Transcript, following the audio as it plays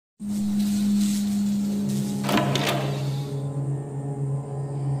Hello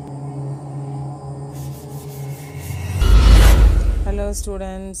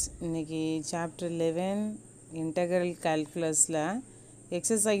students, இன்னைக்கு chapter 11 integral calculusல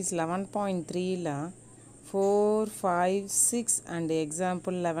exercise 11.3ல 4, 5, 6 and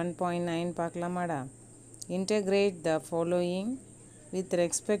example 11.9 பார்க்கலாமாடா. Integrate the following with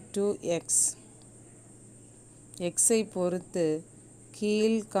respect to x. xஐ பொறுத்து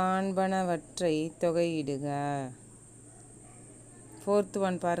கீழ்காண்பனவற்றை தொகையிடுக. Fourth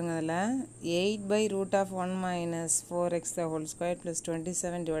one பாருங்க அதில் 8 by root of 1 minus 4x the whole square plus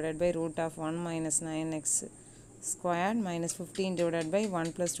 27 divided by root of 1 minus 9x squared minus 15 divided by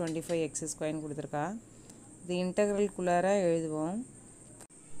 1 plus 25x square கொடுத்துருக்கா. இது இன்டெக்ரல்குள்ளார எழுதுவோம்.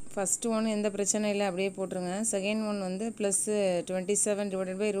 First one எந்த பிரச்சனை இல்லை, அப்படியே போட்டுருங்க. செகண்ட் ஒன் வந்து plus 27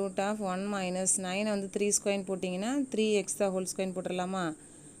 divided by root of 1 minus 9 வந்து 3 ஸ்கொயர் போட்டிங்கன்னா 3x the whole square போட்டுடலாமா.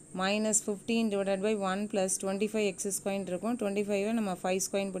 minus 15 divided by 1 plus 25x square இருக்கும். 25 நம்ம 5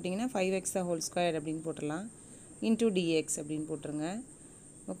 ஸ்கொயர் போட்டிங்கன்னா 5x the whole square அப்படின்னு போட்டுடலாம். into dx அப்படின்னு போட்டுருங்க.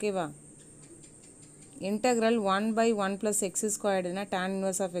 ஓகேவா. integral 1 by 1 plus x squaredனா tan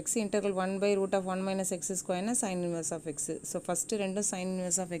inverse of x, integral 1 by root of 1 minus x squaredனா sin inverse of x. So first ரெண்டும் sin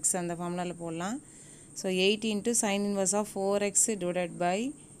inverse of x அந்த ஃபார்முலாவில் போடலாம். So 8 into sin inverse of 4x divided by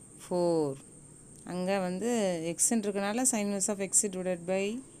 4. அங்கே வந்து எக்ஸ்ன்னு இருக்கனால sin inverse of x divided by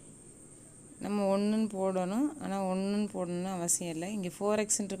நம்ம ஒன்றுன்னு போடணும். ஆனால் ஒன்றுன்னு போடணும்னு அவசியம் இல்லை. இங்கே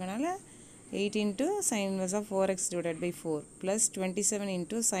 4xன்னு இருக்கனால 8 into sin inverse of 4x divided by 4 plus 27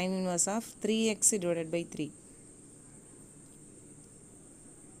 into sin inverse of 3x divided by 3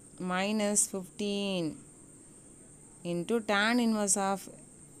 minus 15 into tan inverse of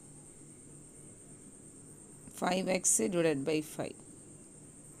 5x divided by 5.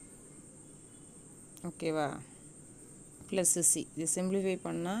 ஓகேவா. ப்ளஸ் சி இது சிம்பிளிஃபை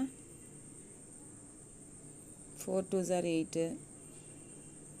பண்ணால் 4 2s are 8,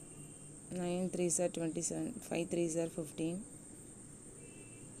 9 3s are 27, 5 3s are 15.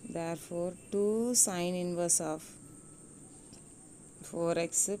 Therefore 2 sin inverse of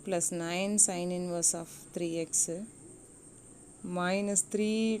 4x plus 9 sin inverse of 3x minus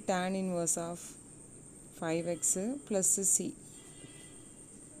 3 tan inverse of 5x plus c.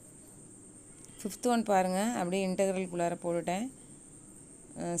 Fifth one பாருங்கள், அப்படியே இன்டெக்ரல்குள்ளார போட்டுட்டேன்.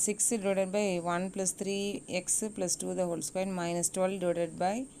 6 divided by 1 plus 3x plus 2 the whole square minus 12 divided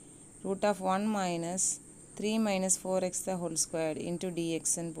by root of 1 minus 3 minus 4x the whole square into dx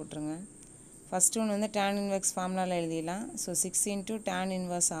ன்னு போட்டுருங்க. First ஒன்று வந்து tan inverse ஃபார்முலாவில் எழுதிடலாம். So 6 into tan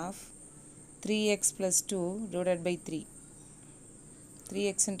inverse of 3x plus 2 divided by 3.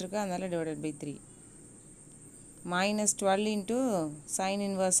 3xன்னு இருக்கு, அதனால divided by 3 minus 12 into sin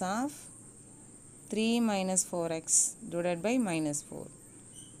inverse of 3 minus 4x divided by minus 4.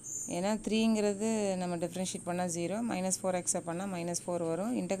 ஏன்னா 3ங்கிறது நம்ம டிஃப்ரென்ஷியேட் பண்ணால் 0, minus 4x பண்ணால் minus 4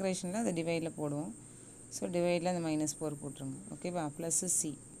 வரும். இன்டகிரேஷனில் அதை டிவைடில் போடுவோம். ஸோ டிவைடில் அந்த minus 4 போட்டுருங்க. ஓகேவா. Plus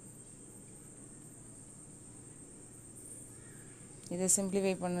C. இதை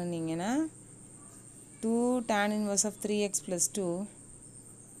சிம்பிளிஃபை பண்ணிங்கன்னா 2 tan inverse of 3x plus 2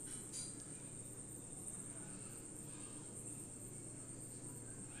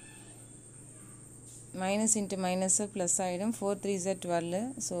 minus into minus plus ஆகிடும். 4 3s are 12.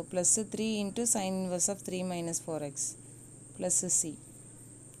 So plus 3 into sin inverse of 3 minus 4x plus c.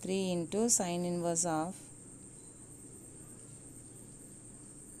 3 into sin inverse of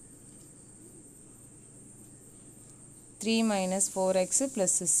 3 minus 4x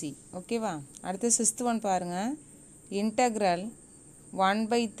plus c. ஓகேவா. அடுத்து sixth one பாருங்கள். Integral 1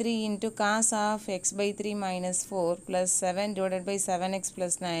 by 3 into cos of x by 3 minus 4 plus 7 divided by 7x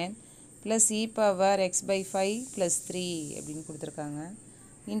plus 9 plus e power x by 5 plus 3 அப்படின்னு கொடுத்துருக்காங்க.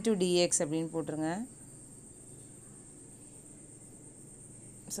 into dx அப்படின்னு போட்டுருங்க.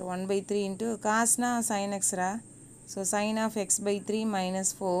 So 1 by 3 into cosனா sin x raw. So sin of x by 3 minus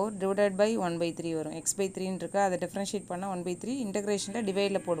 4 divided by 1 by 3 வரும். x by 3ன்னு இருக்கா, அதை differentiate பண்ணால் 1 by 3 இன்டகிரேஷனில்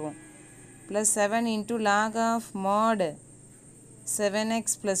டிவைடில் போடுவோம். Plus 7 into log of mod 7x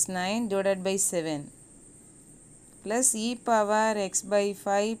plus 9 divided by 7 plus e power x by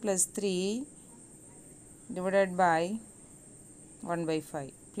 5 plus 3 divided by 1 by 5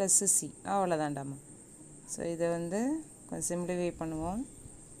 plus c. அவ்வளோதான்டாமா. So இதை வந்து கொஞ்சம் simplify பண்ணுவோம்.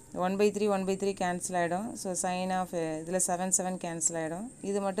 1 by 3 1 by 3 cancel ஆகிடும். ஸோ சைன் ஆஃப் இதில் 7 7 கேன்சல் ஆகிடும்.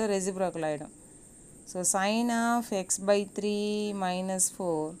 இது மட்டும் ரெசிப்ரோக்கல் ஆகிடும். So sign of X by 3 minus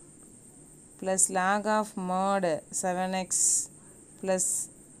 4 plus log of mod 7x plus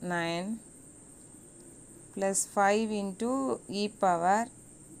 9 plus 5 into e power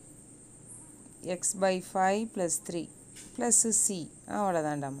x by 5 plus 3 plus c.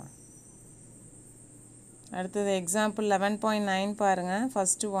 அவ்வளோதான்டாம்மா. அடுத்தது எக்ஸாம்பிள் 11.9 பாருங்கள்.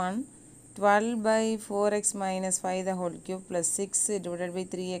 First one 12 by 4x minus 5 the whole cube plus 6 divided by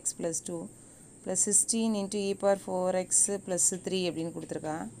 3x plus 2 plus 16 into e power 4x plus 3 அப்படின்னு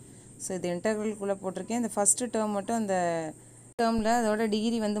கொடுத்துருக்கா. So இது இன்டர்வல்குள்ளே போட்டிருக்கேன். இந்த first term மட்டும் அந்த டேர்மில் அதோட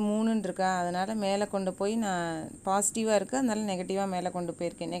டிகிரி வந்து 3ன்னு இருக்கா, அதனால் மேலே கொண்டு போய் நான் பாசிட்டிவாக இருக்குது, அதனால் நெகட்டிவாக மேலே கொண்டு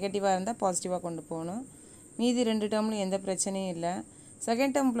போயிருக்கேன். நெகட்டிவாக இருந்தால் பாசிட்டிவாக கொண்டு போகணும். மீதி 2 டேர்ம்லையும் எந்த பிரச்சனையும் இல்லை.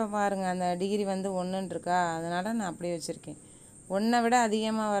 செகண்ட் டேர்மில் பாருங்கள், அந்த டிகிரி வந்து 1ன்னு இருக்கா, அதனால் நான் அப்படியே வச்சுருக்கேன். 1 விட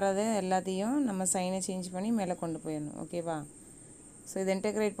அதிகமாக வர்றது எல்லாத்தையும் நம்ம சைனை சேஞ்ச் பண்ணி மேலே கொண்டு போயிடணும். ஓகேவா? ஸோ இதை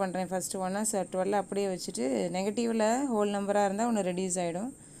இன்டெகிரேட் பண்ணுறேன். ஃபஸ்ட்டு 1 12 அப்படியே வச்சுட்டு நெகட்டிவில் ஹோல் நம்பராக இருந்தால் ஒன்று ரெடியூஸ்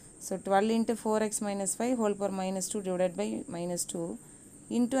ஆகிடும். So 12 into 4x minus 5 whole power minus 2 divided by minus 2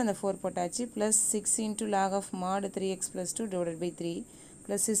 into அந்த 4 போட்டாச்சு plus 6 into log of mod 3x plus 2 divided by 3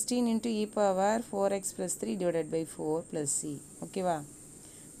 plus 16 into e power 4x plus 3 divided by 4 plus c. ஓகேவா?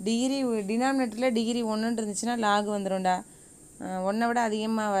 Degree டினாமினேட்டரில் degree 1ன்னு இருந்துச்சுன்னா lock வந்துடும்டா. 1 விட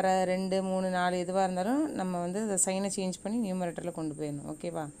அதிகமாக வர 2 3 4 எதுவாக இருந்தாலும் நம்ம வந்து அதை சைனை சேஞ்ச் பண்ணி நியூமரேட்டரில் கொண்டு போயிடணும்.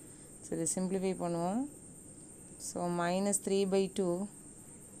 ஓகேவா? ஸோ இதை சிம்பிளிஃபை பண்ணுவோம். ஸோ -3/2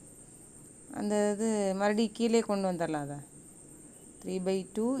 அந்த இது மறுபடியும் கீழே கொண்டு வந்துடலாம். அதை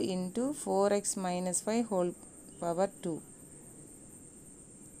 3/2 into 4x minus 5 whole power 2.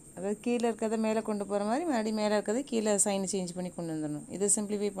 அதாவது கீழே இருக்கிறத மேலே கொண்டு போகிற மாதிரி மறுபடியும் மேலே இருக்கிறத கீழே சைனை சேஞ்ச் பண்ணி கொண்டு வந்துடணும். இதை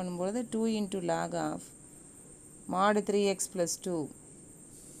சிம்பிளிஃபை பண்ணும்பொழுது 2 into log of mod 3x plus 2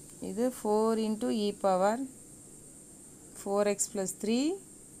 இது 4 into e power 4x plus 3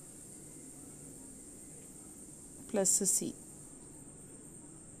 plus c.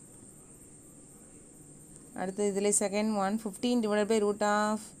 அடுத்து இதில் second one 15 divided by root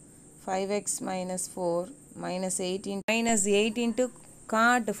of 5x minus 4 minus 8 into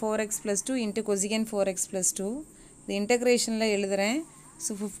cot 4x plus 2 into cosecant 4x plus 2. இது இன்டெக்ரேஷனில் எழுதுகிறேன்.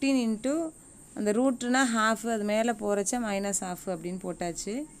 So 15 into அந்த ரூட்னா half, அது மேலே போகிறச்ச -1/2 அப்படின்னு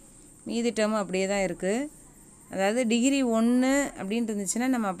போட்டாச்சு. மீதி டேர்மும் அப்படியே தான் இருக்குது. அதாவது டிகிரி 1 அப்படின்ட்டு இருந்துச்சுன்னா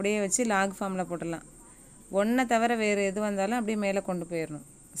நம்ம அப்படியே வச்சு லாக் ஃபார்மில் போட்டுடலாம். 1 தவிர வேறு எது வந்தாலும் அப்படியே மேலே கொண்டு போயிடணும்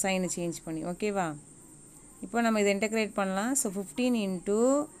சைனை சேஞ்ச் பண்ணி. ஓகேவா? இப்போ நம்ம இதை இன்டெகிரேட் பண்ணலாம். So 15 into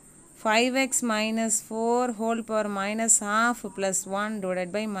 5x minus 4 whole power minus half plus 1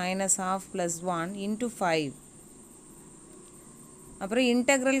 divided by minus half plus 1 into 5. அப்புறம்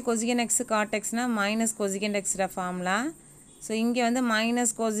integral கொசிகன் X God எக்ஸ்னா minus கொசிகன் extra formula. So இங்கே வந்து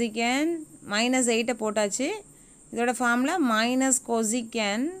மைனஸ் கொசிகன் -8 போட்டாச்சு. இதோட formula minus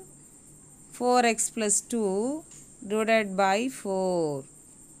கொசிகன் 4x plus 2 divided by 4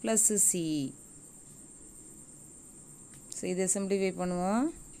 plus c. So இதை simplify பண்ணுவோம்.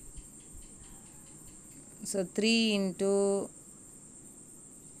 So 3 into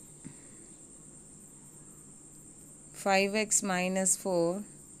 5x minus 4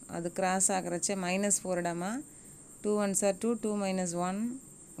 அது cross ஆகிறச்ச -4 இடமா 2 1s are 2 2 minus 1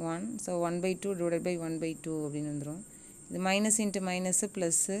 1. So 1/2 divided by 1/2 அப்படின்னு வந்துடும். இது minus into minus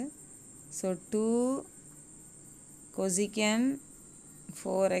plus. So 2 cosecant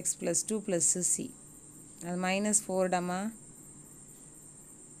 4x plus 2 plus c. அது -4 இடமா.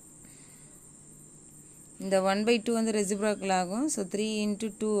 இந்த 1/2 வந்து ரெசிப்ரோக்கல் ஆகும். ஸோ 3 into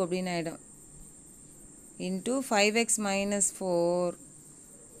 2 அப்படின்னு ஆகிடும். இன்ட்டு 5x minus 4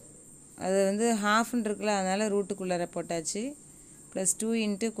 அது வந்து ஹாஃப்னு இருக்குல்ல, அதனால் ரூட்டுக்குள்ளே போட்டாச்சு. Plus 2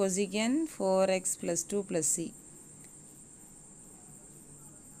 into cosecant 4x plus 2 plus c.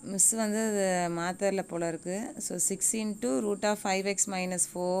 Miss வந்து அது மாத்தரில் போல் இருக்குது. So 6 into root of 5x minus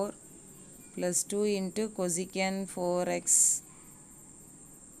 4 plus 2 into cosecant 4x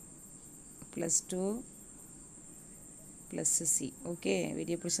plus 2 plus c. Okay,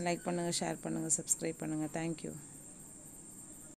 video பிடிச்சி லைக் பண்ணுங்கள், ஷேர் பண்ணுங்கள், சப்ஸ்கிரைப் பண்ணுங்கள். தேங்க்யூ.